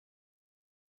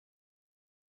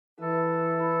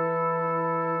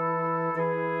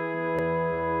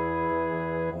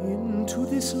Into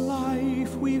this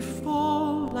life we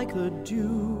fall like the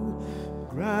dew,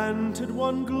 granted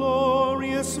one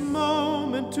glorious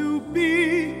moment to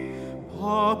be.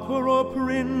 Pauper or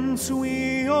prince,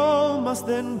 we all must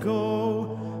then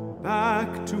go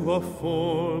back to a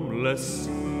formless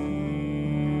sea.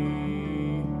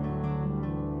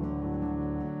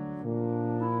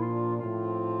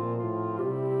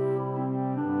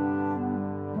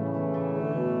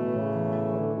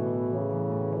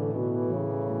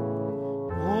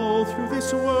 All through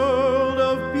this world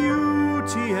of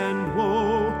beauty and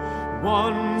woe,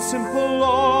 one simple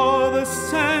law the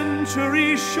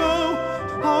centuries show,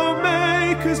 our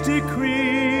Maker's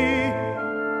decree.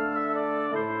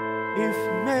 If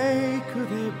Maker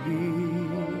there be,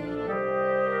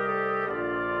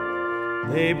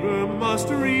 labor must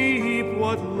reap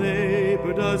what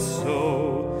labor does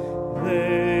sow.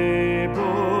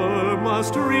 Labor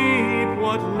must reap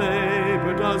what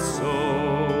labor does sow.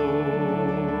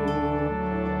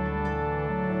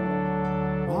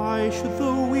 Why should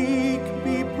the weak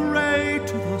be prey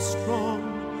to the strong?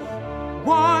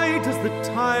 Why does the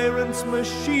tyrant's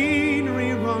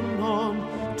machinery run on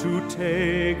to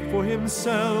take for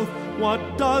himself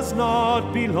what does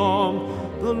not belong,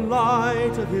 the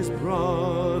light of his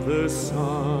brother's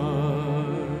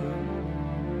sun?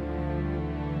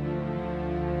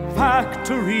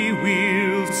 Factory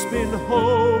wheels spin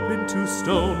hope into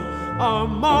stone. Our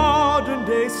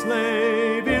modern-day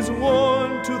slave is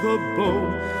worn to the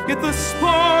bone, yet the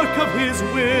spark of his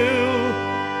will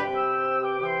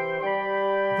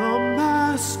the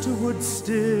master would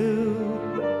still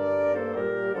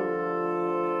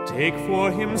take for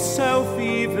himself,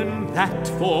 even that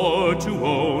for to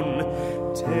own.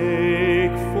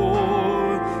 Take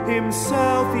for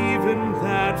himself, even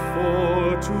that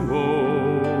for to own.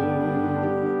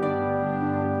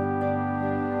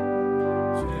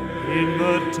 In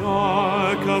the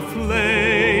dark a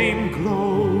flame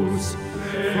glows,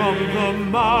 from the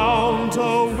mount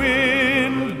a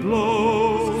wind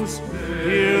blows.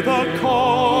 Hear the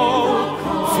call,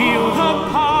 feel the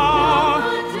power,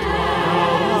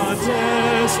 our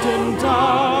destined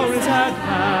hour is at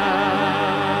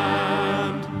hand.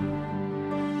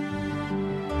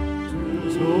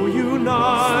 So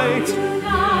unite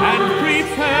and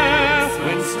prepare,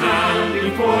 when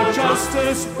standing for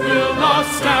justice will not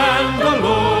stand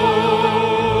alone.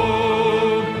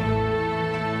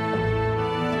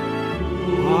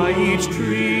 By each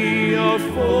tree a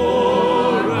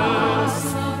forest,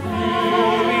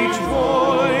 for each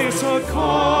voice a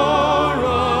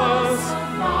chorus,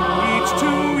 each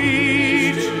to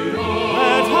each,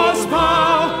 let us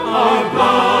bow our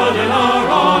blood and our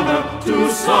honor to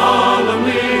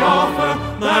solemnly offer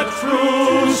that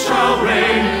truth shall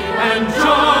reign and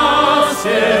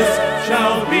justice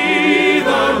shall be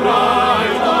the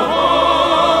right of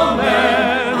all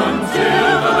men,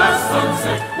 until the last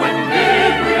sunset, when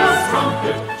Gabriel's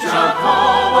trumpet shall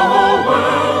call the whole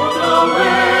world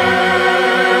away.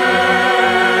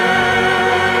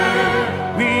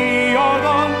 We are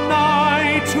the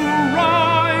knight who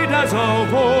ride as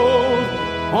of old,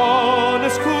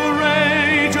 honest,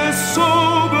 courageous,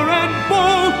 sober and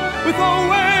bold, with a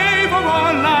wave of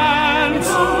our lands,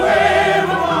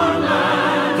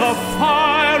 the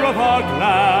fire of our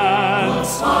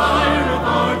glance,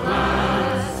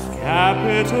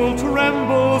 Capital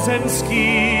trembles and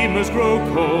schemers grow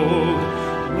cold.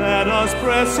 Let us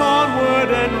press onward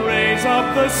and raise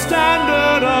up the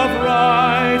standard of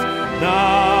right.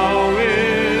 Now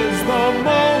is the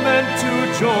moment to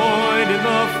join in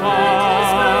the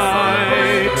fight.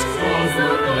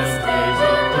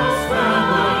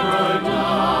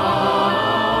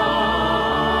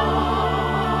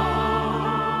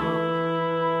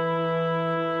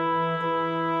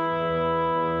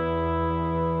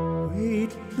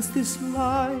 Weightless this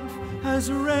life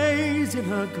has raised in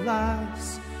her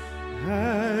glass,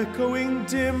 echoing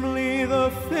dimly the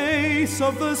face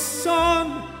of the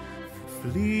sun.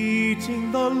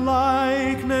 Fleeting the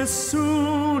likeness,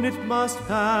 soon it must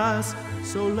pass,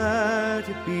 so let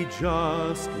it be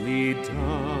justly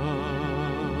done.